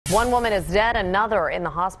One woman is dead, another in the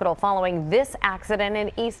hospital following this accident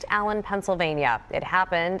in East Allen, Pennsylvania. It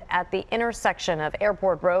happened at the intersection of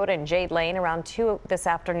Airport Road and Jade Lane around 2 this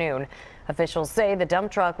afternoon. Officials say the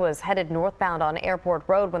dump truck was headed northbound on Airport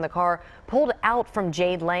Road when the car pulled out from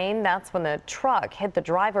Jade Lane. That's when the truck hit the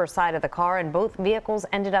driver's side of the car and both vehicles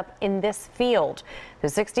ended up in this field. The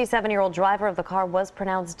 67-year-old driver of the car was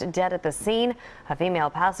pronounced dead at the scene. A female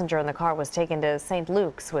passenger in the car was taken to St.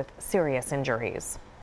 Luke's with serious injuries.